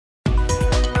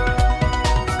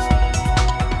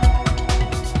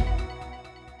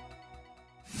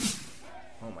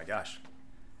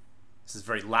This is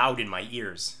very loud in my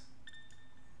ears.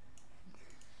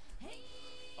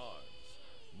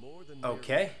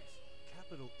 Okay.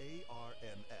 Capital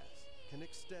ARMS can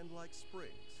extend like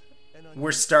springs.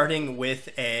 We're starting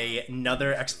with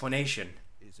another explanation.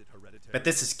 But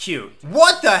this is cute.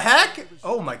 What the heck?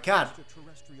 Oh my god.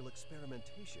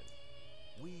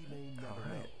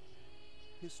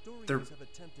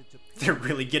 They're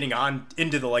really getting on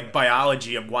into the like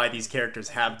biology of why these characters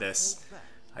have this.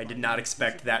 I did not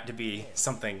expect that to be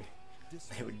something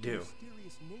they would do.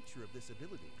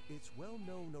 It's well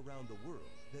known around the world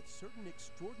that certain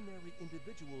extraordinary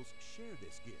individuals share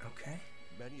this gift. Okay.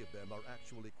 Many of them are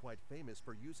actually quite famous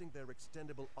for using their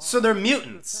extendable arms. So they're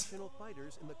mutants.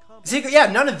 See,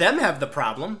 yeah, none of them have the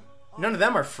problem. None of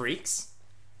them are freaks.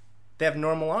 They have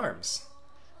normal arms.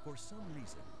 For some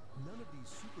reason, none of these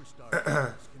superstar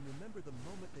heroes can remember the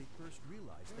moment they first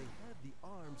realized they had the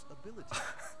arms ability.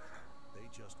 They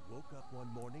just woke up one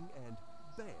morning and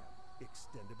bam,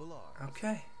 extendable arms.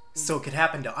 Okay. So it could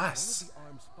happen to us. One of the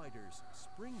arms fighters,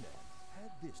 Springman,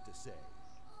 had this to say.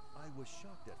 I was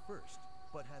shocked at first,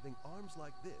 but having arms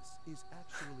like this is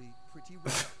actually pretty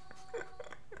rare.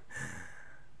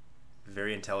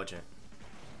 Very intelligent.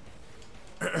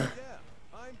 Yeah,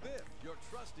 I'm Biff, your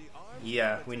trusty arms.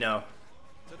 Yeah, we know.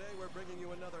 Today we're bringing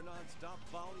you another non-stop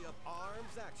volley of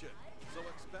arms action. So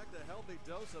expect a healthy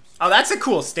dose of... Oh, that's a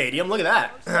cool stadium. Look at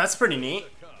that. That's pretty neat.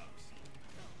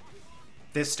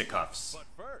 Fisticuffs. But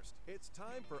first, it's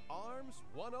time for Arms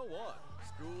 101.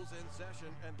 School's in session,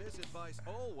 and this advice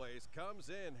always comes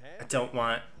in handy. I don't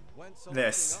want When selecting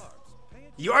this. arms, pay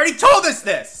attention. You already told us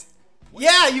this!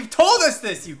 Yeah, you've told us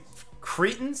this, you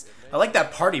cretins. I like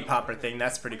that party popper thing.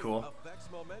 That's pretty cool. Affects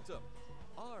momentum.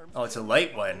 Arms Oh, it's a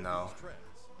light one, though. trends.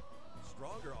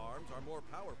 Stronger arms are more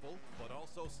powerful, but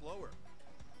also slower.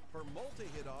 For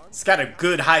multi-hit arms, It's got a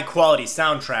good, high-quality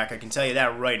soundtrack. I can tell you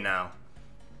that right now.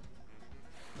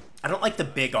 I don't like the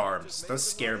big arms. Those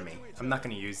scare me. I'm not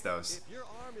going to use those. if your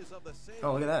arm is of the same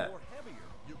Oh, look at that. or heavier,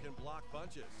 you can block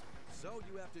punches. So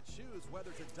you have to choose whether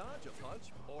to dodge a punch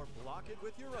or block it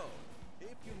with your own. If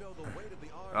you know the weight of the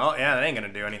arm, Oh, yeah, that ain't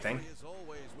going to do anything. is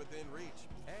always within reach,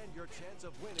 and your chance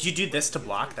of winning. Do you do this to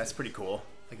block? That's pretty cool.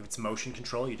 Like, if it's motion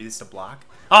control, you do this to block.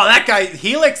 Oh, that guy,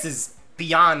 Helix is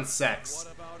beyond sex.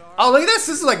 Oh, look at this.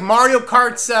 This is like Mario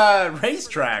Kart's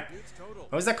racetrack.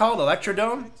 What was that called?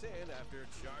 Electrodome?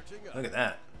 Look at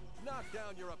that. Knock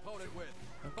down your opponent with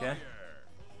Okay. fire.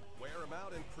 Wear them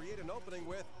out and create an opening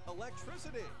with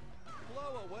electricity.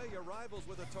 Blow away your rivals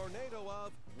with a tornado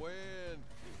of wind.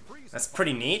 Freeze That's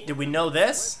pretty neat. Did we know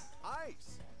this?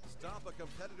 ice. Stop a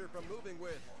competitor from moving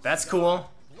with. That's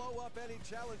cool. Blow up any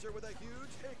challenger with a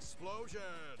huge explosion.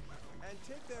 And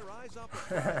take their eyes off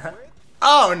the prize with.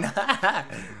 Oh,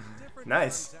 Different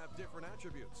nice. weapons have different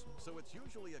attributes, so it's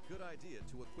usually a good idea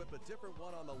to equip a different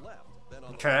one on the left than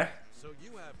on the Okay. right. So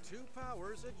you have two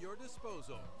powers at your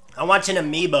disposal. I want an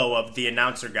amiibo of the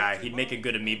announcer guy. He'd make a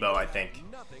good amiibo, I think.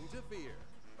 Nothing to fear.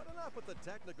 But enough with the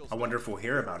technical I wonder if stuff. we'll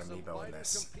hear about Some amiibo in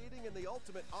fighters this. competing in the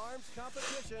ultimate arms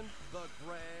competition, the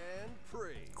Grand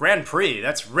Prix. Grand Prix.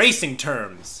 That's racing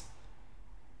terms.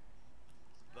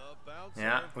 The bouncer,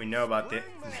 Yeah, we know about this.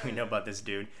 Springman. We know about this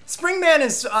dude. Springman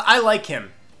is. I like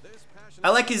him. This passionate I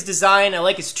like his design. I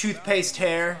like his toothpaste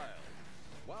hair.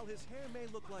 While his hair may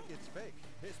look like it's fake,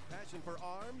 his passion for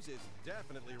arms is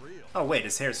definitely real. Oh wait,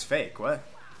 his hair's fake. What?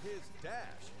 His dash,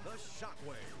 the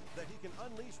shockwave that he can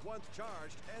unleash once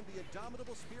charged, and the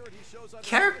indomitable spirit he shows under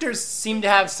Characters seem to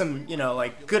have some, you know,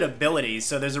 like good abilities,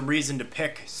 so there's a reason to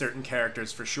pick certain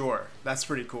characters for sure. That's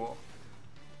pretty cool.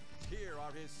 Here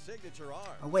are his signature arms.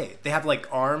 Oh wait, they have like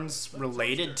arms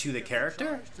related to the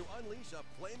character? To unleash a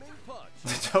flaming punch.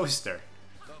 The toaster.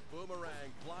 The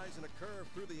boomerang flies in a curve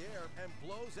through the air and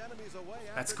blows enemies away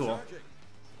after That's cool. charging.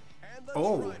 And the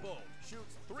Oh. tri-bolt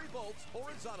shoots 3 bolts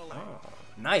horizontally. Oh,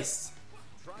 nice.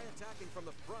 Try attacking from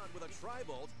the front with a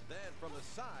tri-bolt, then from the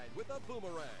side with a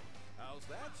boomerang. How's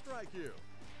that strike you?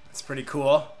 That's pretty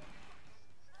cool.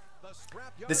 The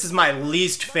scrapyard This is my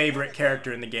least favorite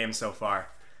character in the game so far.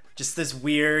 Just this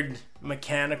weird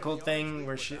mechanical thing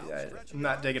where I'm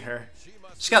not digging her.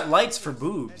 She's got lights for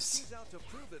boobs. She's out to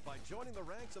prove it by joining the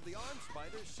ranks of the arms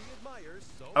fighters she admires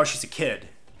so Oh, she's a kid.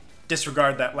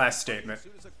 Disregard that last statement.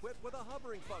 suit is equipped with a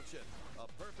hovering function.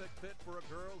 A perfect fit for a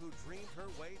girl who dreamed her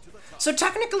way to the top. So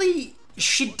technically,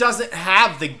 she doesn't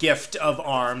have the gift of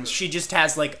arms. She just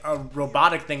has like a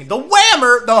robotic thing. The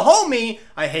Whammer, the homie.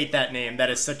 I hate that name. That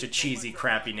is such a cheesy,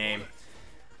 crappy name.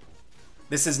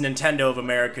 This is Nintendo of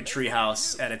America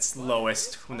Treehouse at its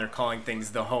lowest when they're calling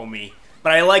things the homie.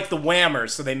 But I like the Whammer,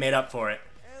 so they made up for it.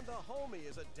 And the homie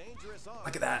is a dangerous arm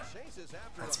Look at that. chases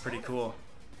after That's pretty cool.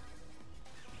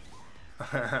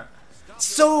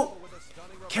 So,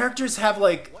 characters have,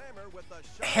 like,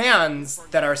 hands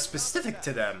that are specific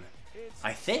to them.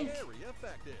 I think.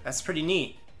 That's pretty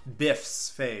neat.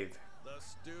 Biff's fave.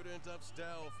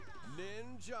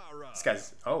 This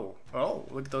guy's... Oh,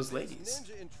 look at those ladies.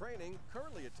 Ninja in training,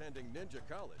 currently attending Ninja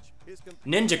College.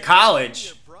 Ninja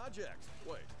College?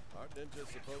 Wait, aren't ninjas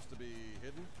supposed to be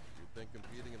hidden? You'd think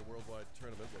competing in a worldwide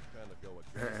tournament would kind of go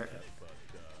against that, but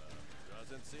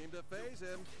doesn't seem to faze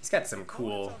him. He's got some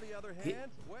cool...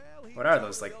 What are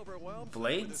those, like,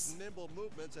 blades? Nimble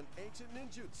movements and ancient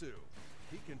ninjutsu.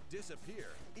 He can disappear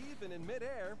even in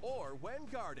midair or when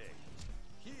guarding.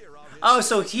 Oh,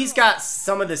 so he's got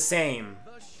some of the same.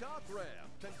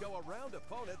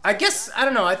 I guess, I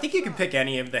don't know, I think you can pick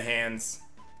any of the hands.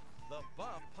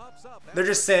 They're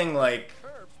just saying, like,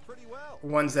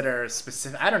 ones that are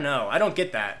specific. I don't know, I don't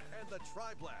get that.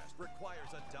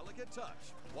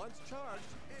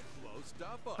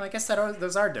 Well, I guess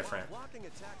those are different.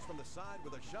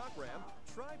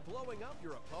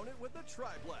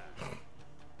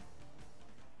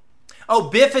 Oh,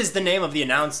 Biff is the name of the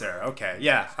announcer. Okay,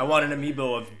 yeah. I want an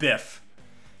amiibo of Biff.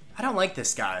 I don't like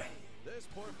this guy.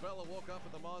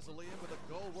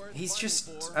 He's just...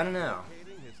 I don't know.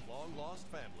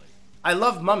 I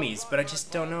love mummies, but I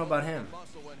just don't know about him.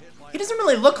 He doesn't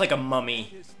really look like a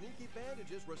mummy.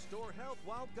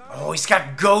 Oh, he's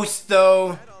got ghosts,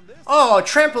 though. Oh, a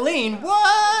trampoline.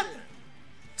 What?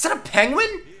 Is that a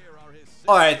penguin?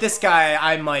 Alright, this guy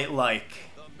I might like.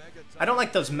 I don't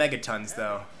like those megatons,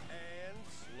 though.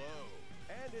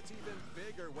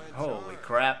 Holy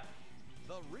crap.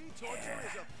 Yeah.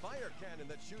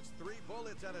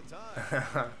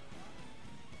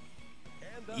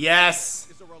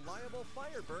 Yes.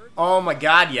 Oh my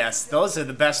god, yes. Those are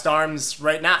the best arms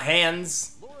right now.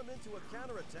 Hands.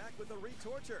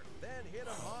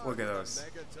 Look at those.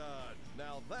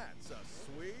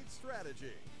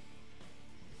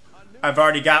 I've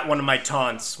already got one of my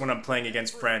taunts when I'm playing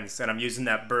against friends, and I'm using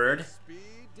that bird.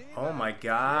 Oh my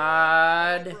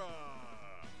god.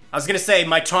 I was gonna say,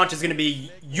 my taunt is gonna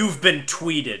be, "You've been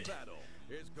tweeted."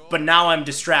 But now I'm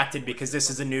distracted because this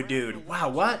is a new dude. Wow,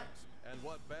 what?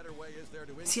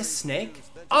 Is he a snake?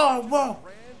 Oh, whoa!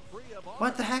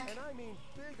 What the heck?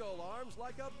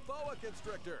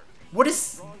 What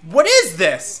is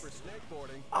this?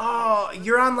 Oh,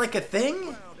 you're on like a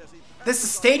thing? This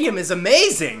stadium is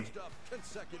amazing!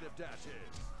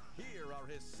 Here are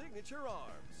his signature arms.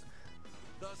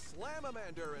 The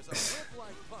Slamamander is a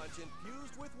whip-like punch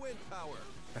infused with wind power.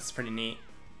 That's pretty neat.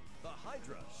 The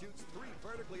Hydra shoots 3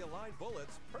 vertically aligned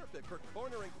bullets, perfect for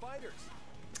cornering fighters.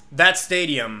 That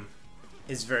stadium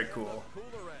is very cool. The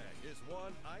Coolerang is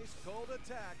one ice-cold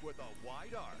attack with a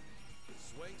wide arc.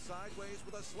 Swing sideways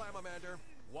with a Slamamander.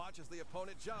 Watch as the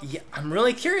opponent jumps. Yeah, I'm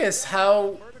really curious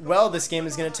how well this game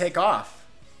is going to take off.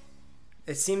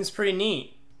 It seems pretty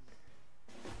neat.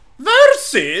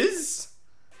 Versus...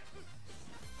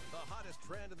 The hottest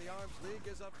trend in the Arms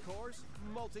League is, of course,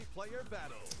 multiplayer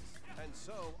battles. And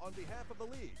so, on behalf of the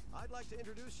league, I'd like to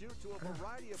introduce you to a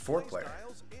variety of 4-player.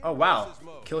 styles in Oh wow, versus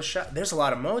mode. kill shot. There's a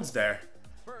lot of modes there.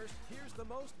 First, here's the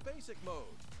most basic mode,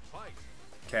 fight.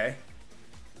 Okay.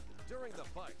 During the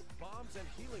fight, bombs and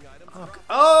healing items Oh, drop,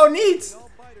 oh neat. all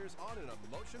fighters on an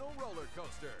emotional roller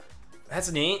coaster.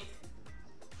 That's neat.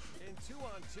 In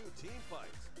 2-on-2 team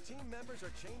fights, team members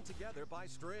are chained together by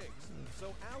strings,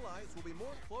 so allies will be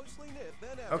more closely knit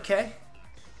than ever. Okay.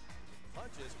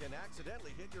 Punches can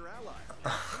accidentally hit your ally.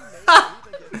 Teammates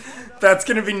will even get blown up. That's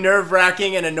gonna be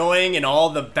nerve-wracking and annoying in all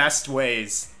the best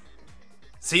ways.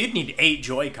 So you'd need 8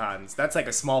 Joy-Cons. That's like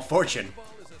a small fortune. Football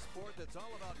is a sport that's all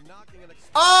about knocking an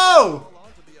explosive Oh! ball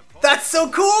onto the opponent. That's so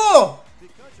cool!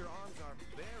 Because your arms are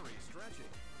very stretchy,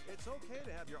 it's okay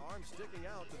to have your arms sticking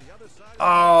out to the other side.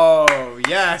 Oh,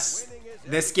 yes.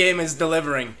 This game is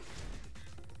delivering.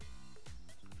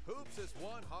 Hoops is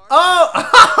one hard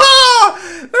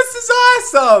Oh! This is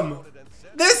awesome!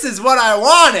 This is what I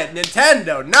wanted!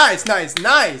 Nintendo! Nice, nice,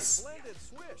 nice! blended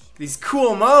swish These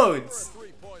cool modes.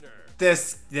 three-pointer.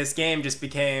 This game just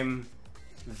became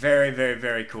very, very,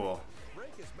 very cool. Break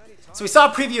as many times So we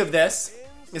saw a preview of this.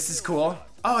 This is cool.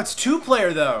 Oh, it's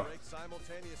 2-player though. break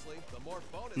simultaneously, the more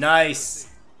bonus. Nice.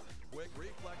 Quick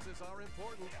reflexes are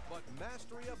important, but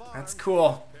mastery of arms That's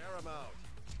cool. is paramount.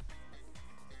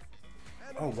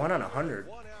 Oh, 1 on 100.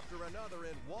 One after another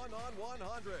in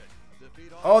 1-on-100.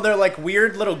 Defeat all Oh, they're like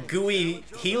weird little gooey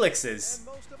helixes. and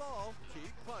most of all, keep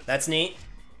punching. That's neat.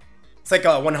 It's like a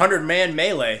 100-man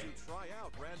melee. Try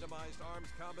out randomized arms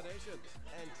combinations,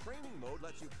 and training mode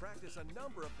lets you practice a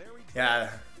number of varied Yeah,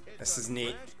 It's this a is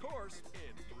neat. crash course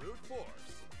in brute force.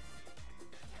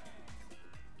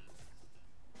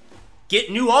 Get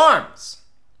new arms.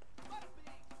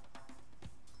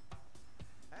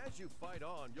 As you fight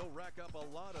on, you'll rack up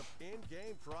a lot of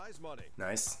in-game prize money.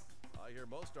 Nice. I hear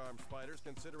most arms fighters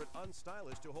consider it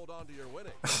unstylish to hold on to your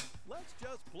winnings. Let's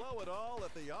just blow it all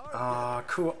at the arm. Aw,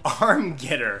 cool. Arm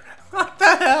getter. What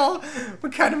the hell?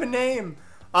 What kind of a name?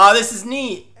 Aw, this is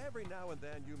neat. Every now and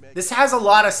then you make This has a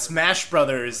lot of Smash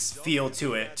Brothers feel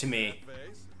to it, to me.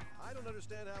 I don't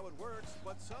understand how it works,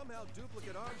 but somehow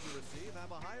duplicate arms you receive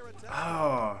have a higher attack.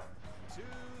 Oh. Too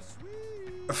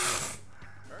sweet.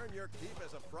 Earn your keep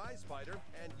as a prize fighter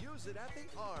and use it at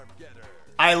the arm getter.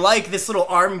 I like this little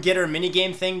arm getter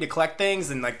minigame thing to collect things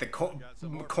and like the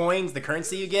coins, the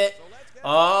currency you get.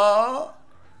 Oh.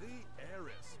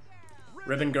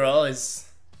 Ribbon Girl is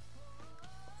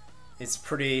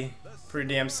pretty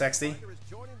damn sexy.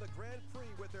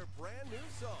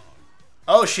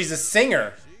 Oh, she's a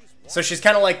singer. So she's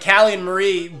kind of like Callie and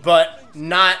Marie, but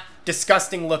not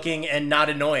disgusting looking and not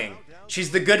annoying.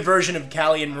 She's the good version of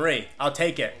Callie and Marie. I'll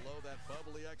take it.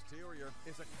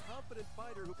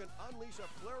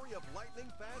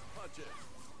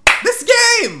 This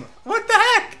game! What the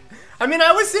heck? I mean,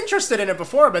 I was interested in it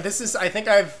before, but this is, I think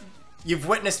you've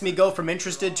witnessed me go from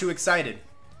interested to excited.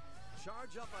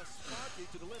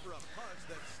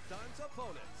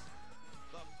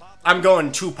 I'm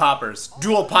going 2 poppers.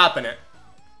 Dual popping it.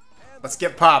 Let's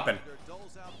get popping.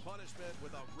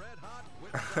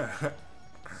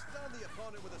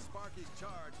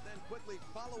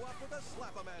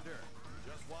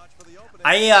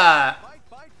 I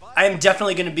am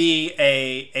definitely going to be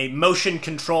a motion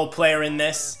control player in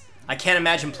this. I can't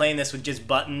imagine playing this with just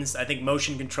buttons. I think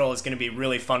motion control is going to be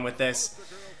really fun with this.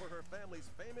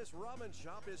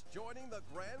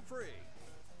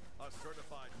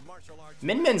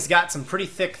 Min Min's got some pretty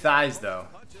thick thighs, though.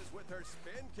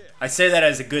 I say that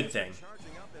as a good thing.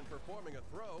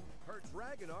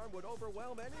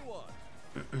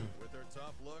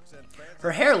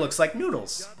 Her hair looks like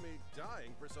noodles.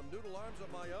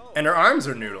 And her arms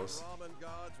are noodles.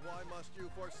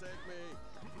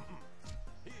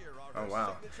 Oh,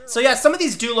 wow. So yeah, some of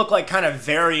these do look like kind of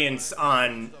variants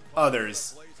on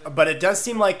others. But it does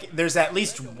seem like there's at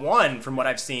least one, from what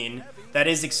I've seen, that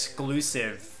is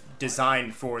exclusive,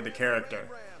 designed for the character.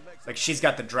 Like, she's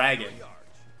got the dragon.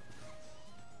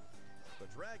 The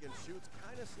dragon shoots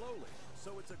kind of slowly,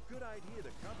 so it's a good idea to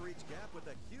cover each gap with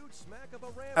a huge smack of a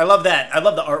ram. I love that. I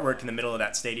love the artwork in the middle of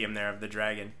that stadium there of the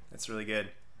dragon. That's really good.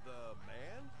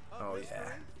 Oh,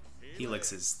 yeah.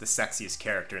 Helix is the sexiest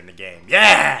character in the game.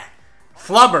 Yeah!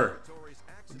 Flubber!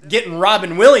 Getting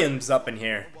Robin Williams up in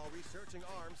here.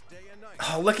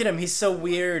 Oh, look at him. He's so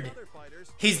weird.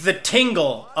 He's the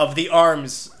Tingle of the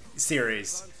ARMS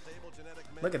series.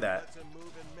 Look at that.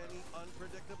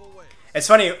 It's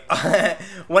funny.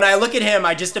 When I look at him,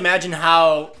 I just imagine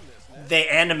how they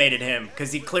animated him,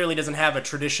 because he clearly doesn't have a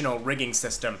traditional rigging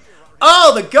system.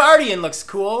 Oh, the Guardian looks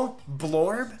cool.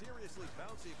 Blorb?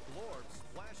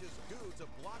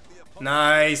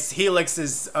 Nice. Helix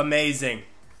is amazing.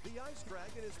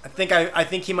 I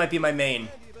think he might be my main.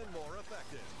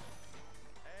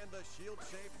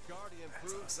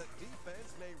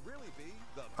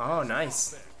 Oh,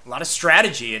 nice. A lot of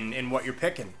strategy in what you're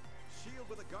picking.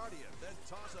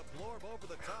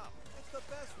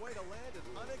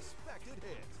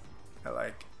 I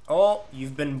like. Oh,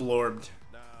 you've been blorbed.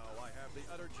 Now I have the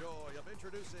utter joy of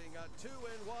introducing a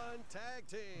 2-in-1 tag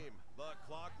team. The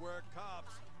Clockwork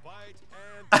Cops fight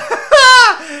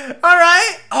and all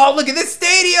right. Oh, look at this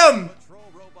stadium.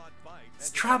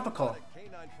 It's tropical.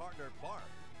 Canine partner Bark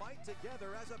fight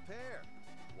together as a pair.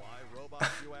 Why robots,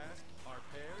 you ask? Are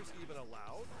pairs even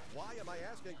allowed? Why am I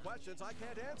asking questions I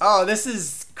can't answer? Oh, this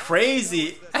is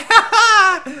crazy.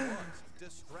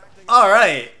 All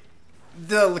right.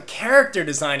 The character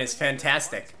design is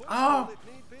fantastic. Oh.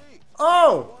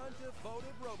 Oh.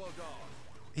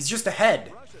 He's just a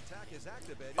head.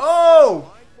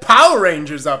 Oh. Power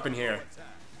Rangers up in here.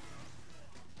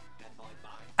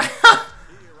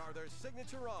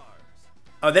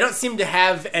 Oh, they don't seem to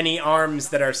have any arms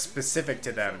that are specific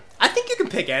to them. I think you can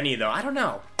pick any, though. I don't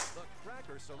know.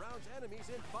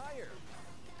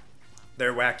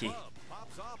 They're wacky.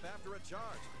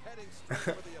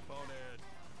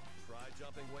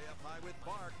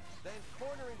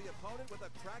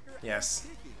 Yes.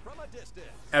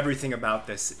 Everything about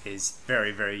this is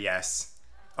very, very yes.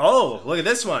 Oh, look at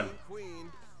this one.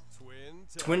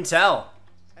 Twintel.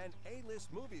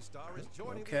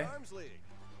 Okay.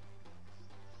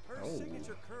 Oh.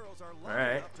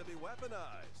 Alright.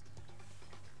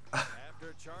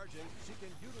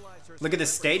 Look at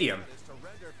this stadium.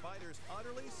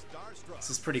 This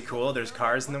is pretty cool. There's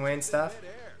cars in the way and stuff.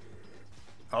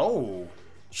 Oh,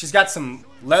 she's got some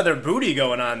leather booty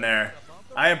going on there.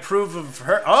 I approve of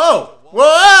her. Oh,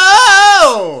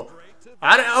 whoa!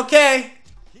 Okay.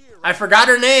 I forgot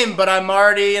her name, but I'm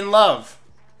already in love.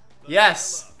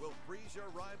 Yes.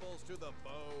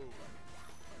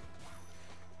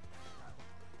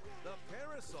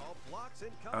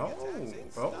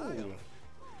 Oh.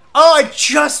 Oh, I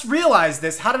just realized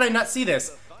this. How did I not see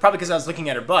this? Probably because I was looking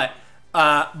at her butt.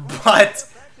 But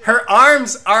her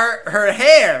arms are her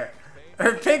hair.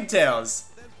 Her pigtails.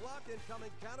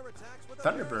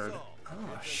 Thunderbird.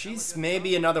 Oh, she's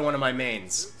maybe another one of my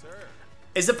mains.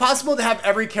 Is it possible to have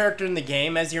every character in the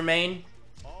game as your main?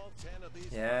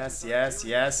 Yes, yes,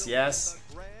 yes, yes.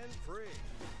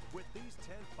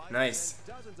 Nice.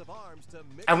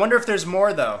 I wonder if there's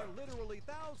more, though.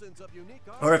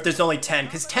 Or if there's only 10,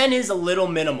 because 10 is a little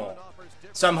minimal.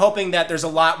 So I'm hoping that there's a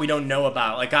lot we don't know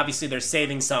about. Like, obviously, they're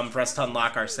saving some for us to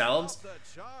unlock ourselves.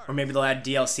 Or maybe they'll add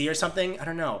DLC or something. I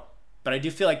don't know. But I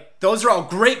do feel like those are all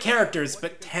great characters,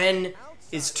 but 10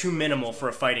 is too minimal for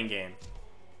a fighting game.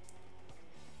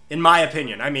 In my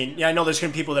opinion. I mean, yeah, I know there's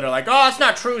going to be people that are like, oh, it's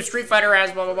not true, Street Fighter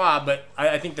has blah, blah, blah. But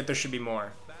I think that there should be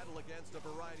more.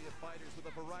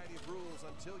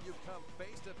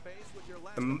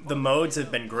 The modes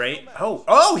have been great.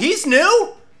 Oh, he's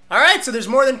new? Alright, so there's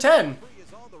more than 10.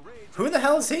 Who the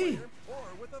hell is he?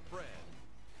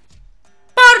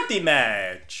 Party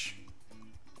match.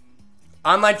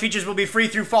 Online features will be free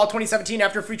through fall 2017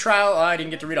 after a free trial. Oh, I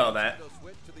didn't get to read all that.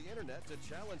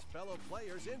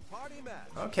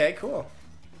 Okay, cool.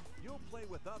 You'll play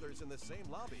with others in the same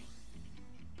lobby.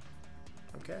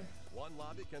 Okay. One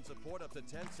lobby can support up to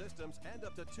 10 systems and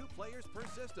up to 2 players per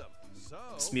system. So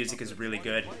this music is really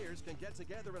good. Players can get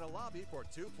together in a lobby for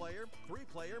 2-player,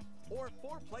 3-player, or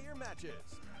 4-player matches.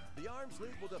 The Arms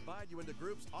League will divide you into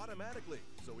groups automatically.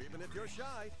 So even if you're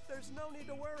shy, there's no need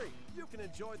to worry. You can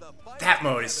enjoy the fight. That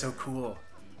mode is so cool.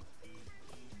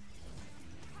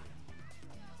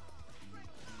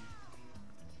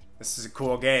 This is a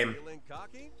cool game. Feeling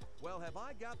cocky? Well, have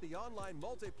I got the online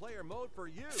multiplayer mode for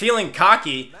you? Feeling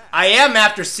cocky? I am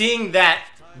after seeing that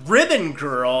ribbon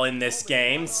girl in this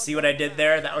game. See what I did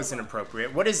there? That was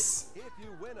inappropriate. What is... If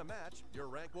you win a match, your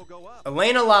rank will go up.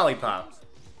 Elena Lollipop.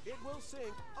 It will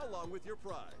sink along with your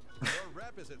pride. Your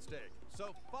rep is at stake.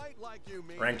 So fight like you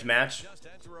mean. Ranked match? Just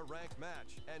enter a ranked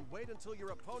match and wait until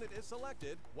your opponent is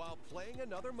selected while playing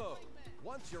another mode.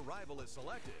 Once your rival is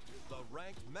selected, the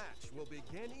ranked match will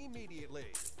begin immediately.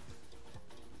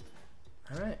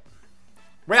 Alright.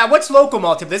 Yeah, what's local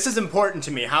multiplayer? This is important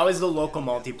to me. How is the local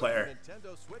multiplayer?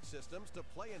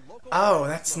 Oh,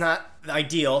 that's not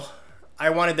ideal. I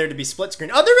wanted there to be split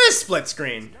screen. Oh, there is split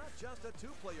screen! Not just a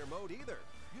 2-player mode either.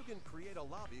 You can create a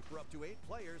lobby for up to 8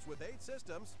 players with 8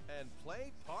 systems and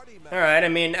play party matches. Alright, I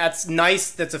mean, that's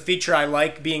nice. That's a feature I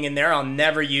like being in there. I'll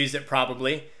never use it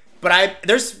probably. But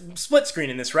there's split screen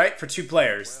in this, right? For 2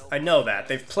 players. I know that.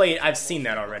 They've played, I've seen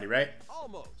that already, right?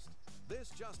 Almost. This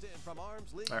just in from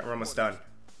Arms League. Alright, we're almost done.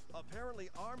 Apparently,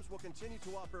 Arms will continue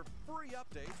to offer free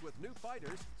updates with new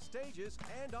fighters, stages,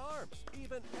 and arms,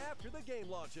 even after the game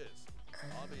launches.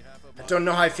 On behalf of I don't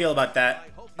know how I feel about that.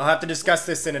 I'll have to discuss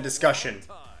this in a discussion.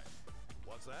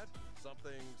 What's that?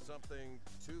 Something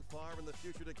too far in the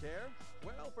future to care?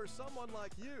 Well, for someone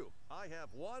like you, I have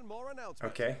one more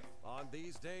announcement. Okay. On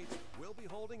these dates, we'll be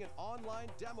holding an online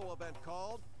demo event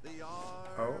called the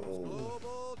Arms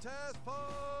Global Test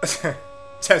Punch.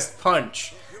 Test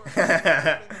Punch. So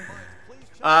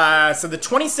the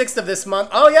 26th of this month.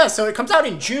 Oh yeah, so it comes out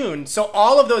in June. So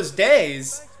all of those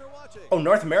days. Oh,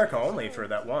 North America only for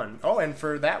that one. Oh, and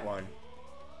for that one.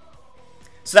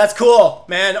 So that's cool,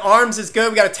 man. Arms is good.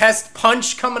 We got a Test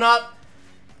Punch coming up.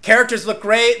 Characters look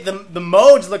great. The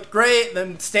modes looked great.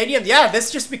 The stadium. Yeah, this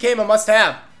just became a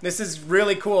must-have. This is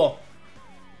really cool.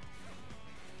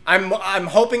 I'm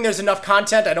hoping there's enough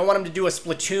content. I don't want them to do a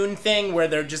Splatoon thing where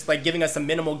they're just like giving us a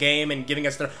minimal game and giving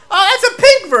us their... Oh, that's a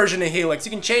pink version of Helix.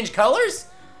 You can change colors?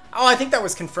 Oh, I think that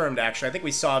was confirmed, actually. I think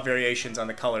we saw variations on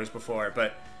the colors before,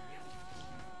 but...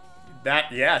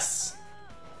 That, yes.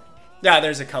 Yeah,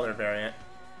 there's a color variant.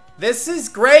 This is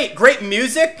great. Great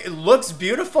music. It looks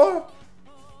beautiful.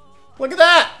 Look at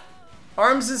that.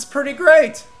 Arms is pretty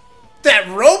great. That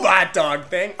robot dog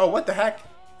thing. Oh, what the heck?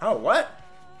 Oh, what?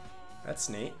 That's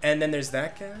neat. And then there's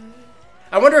that guy.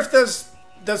 I wonder if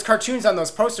those cartoons on those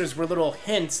posters were little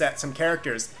hints at some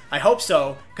characters. I hope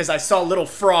so, because I saw little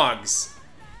frogs.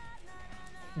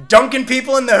 Dunking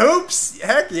people in the hoops?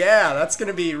 Heck yeah, that's going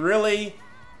to be really...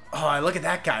 Oh, look at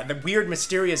that guy. The weird,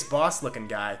 mysterious boss-looking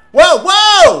guy. Whoa,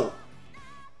 whoa!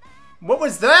 What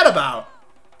was that about?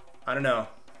 I don't know.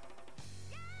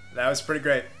 That was pretty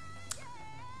great.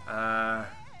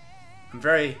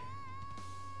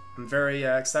 I'm very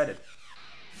excited.